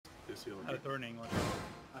this hill. They're turning.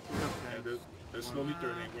 Yeah, they're slowly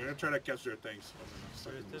turning. We're gonna try to catch their tanks.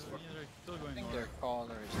 They're still going I think north. their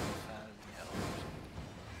caller is still fat as hell.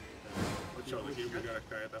 Watch out, okay? We gotta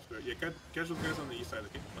carry it after. Yeah, catch those guys on the east side,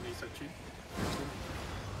 okay? On the east side tree.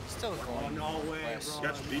 Still going. No way, west. bro.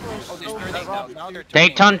 Catch deep. Oh, they're turning now. They're They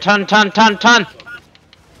turning. turn. Come south,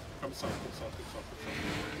 come south, come south.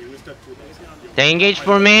 Okay, we step through those. They engage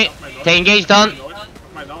for me. They engage done.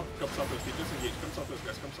 My now, come south, we disengage. Come south,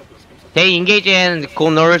 guys. Come south, come south. They engage and go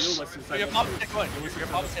north. Your mom's going. Your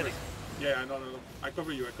mom's hitting. Yeah, no. I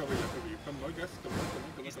cover you. Come north, guys. Come on.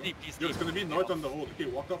 He's deep. Yo, it's gonna be north on the road. Okay,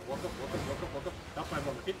 walk up. That's my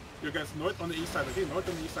bomb, okay? You guys north on the east side, okay? North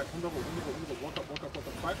on the east side. On the road. Walk up.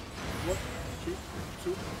 5, 4, 3,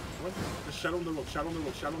 2, 1. Just shadow on the road.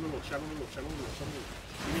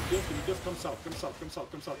 Give me kills. Come south.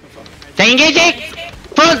 They engaging.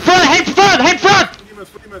 Front. Head front.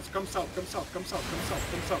 40 minutes. Come south.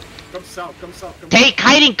 Take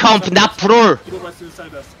hiding comp, not pro. Kill what's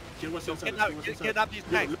inside us. Kidnap these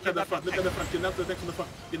tanks. Look at the front. Kidnap the tanks on the front.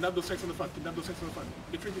 Kidnap those tanks on the front.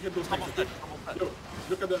 Get ready to hit those tanks. Okay? Yo,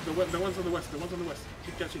 look at the ones on the west.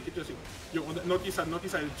 Keep catching. Yo, on the northeast side.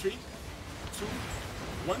 3, 2,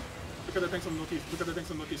 1. Look at the tanks on the northeast.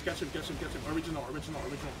 Catch him. Original.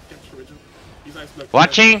 Catch original. These eyes look.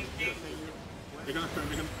 Watching. They're gonna turn.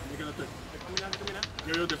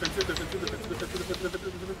 Yo, defensive.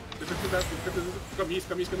 Come east.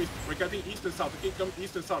 We're getting east and south. Okay, come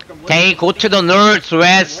east and south. Come west. They go to the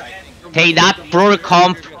northwest. They not pro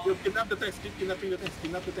comp. Yo, kidnap the tanks. Keep kidnapping the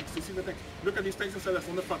tanks. You see the tanks. Look at these tanks inside us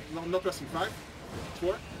on the front. No, not pressing. 5,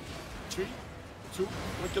 4, 3, 2,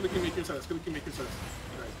 1. Kill the kingmaker inside us.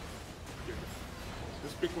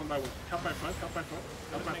 Just pick one by one. Help my front.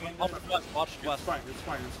 Watch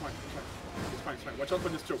It's fine. Watch out for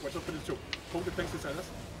this choke. Hold the tanks inside us.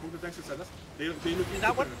 They looking to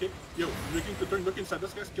turn, okay? Yo, looking to turn. Look inside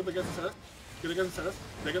us, guys. Kill the guys inside us.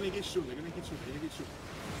 They're gonna engage soon. Be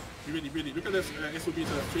ready. Look at this SOB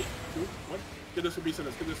inside us. 3, 2, 1. Get the SOB inside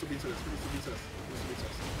us.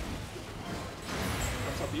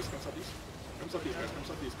 Come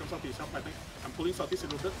southeast. Help my tank. I'm pulling southeast a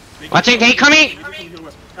little bit. Watching. They coming.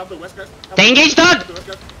 Help the west, guys. They engage done.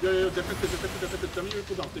 Yo, defensive. Tell me you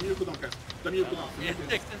cool down, guys.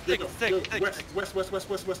 West.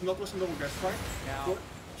 Northwest on the road, guys. 5, 4,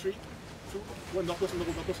 3, 2, 1. Northwest on the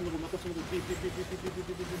road. Deep. Give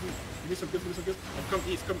me some kills. And come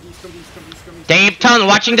east. They turn.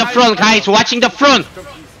 Watching the front, guys. Come east. I'm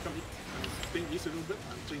staying east a little bit.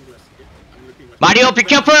 I'm staying west, okay? I'm looking west. Mario,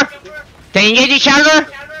 pick up her. They engage each other.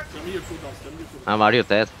 Tell me your cooldowns. Ah, Mario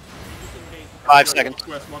dead. 5 seconds.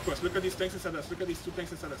 Walk west. Look at these tanks inside us. Look at these 2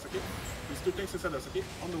 tanks inside us, okay? These 2 tanks inside us, okay?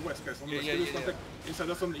 On the west, guys. On the west. Yeah. Inside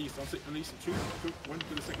us on the east. On the east. 3, 2, 1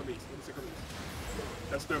 to the second east.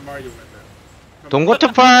 That's their Mario right there. Don't go too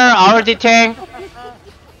far. Our tank.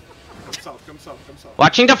 Come south.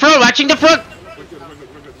 Watching the front. We're good.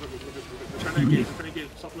 We're trying to engage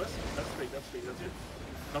southwest. That's fake.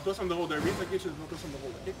 Northwest on the road. There are engagements northwest on the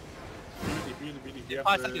road, okay? Be ready.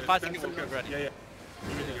 5 seconds. We're ready. Yeah.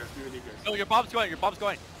 Be ready, guys. No, your bomb's going.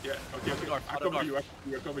 Yeah, okay. I cover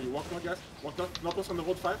you. Walk north, guys. Northwest on the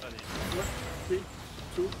road. 5, 4, 3,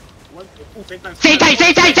 2, 1. Same time. Same time.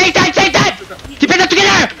 Defend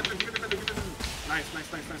together. Nice.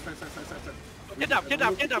 Kidnap. Get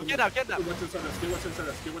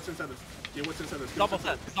what's inside us. Double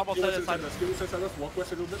set. Walk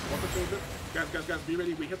west a little bit. Guys, be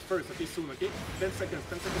ready. We hit first. Okay, soon. Okay, 10 seconds.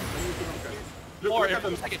 Then you put on, guys. Look at the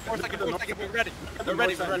 4 seconds. We're ready. Look at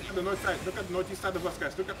the north side. Look at the northeast side of us,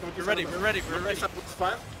 guys. We're ready.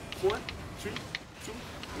 5, 4, 3, 2,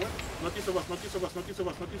 1. Northeast of us.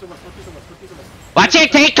 Watch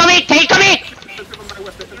it. Take coming.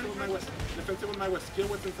 Defensive on my west. Kill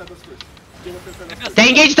what's inside us first. They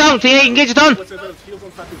engage down. Heels on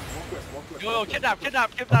fat. Walk west. Yo, kidnap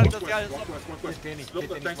those guys. Walk west.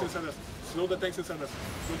 Slow the tanks inside us.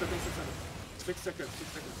 6 seconds.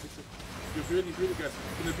 You're really, guys.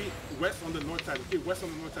 Gonna be west on the north side. Okay, west on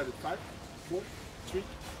the north side. 5, 4, 3,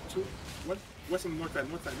 2, 1. West on the north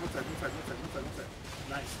side.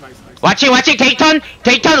 Nice. Watching. Take turn.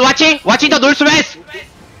 Watching the northwest.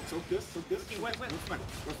 Soak this. We're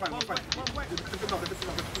fine.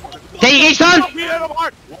 They engage down. We hit them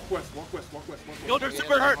hard. Walk west. Yo, they're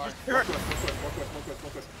super hurt. Walk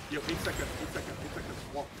west. Yo, 8 seconds.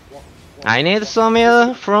 Walk. I need some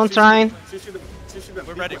front line. CC them.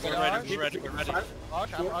 We're ready. 5, 4,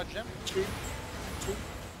 3, 2,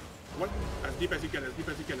 1. As deep as you can.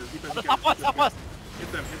 Stop us.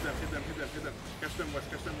 Hit them. Catch them west.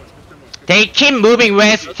 They keep moving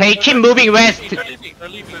west. They're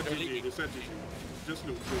leaving. Just Just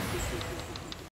loot.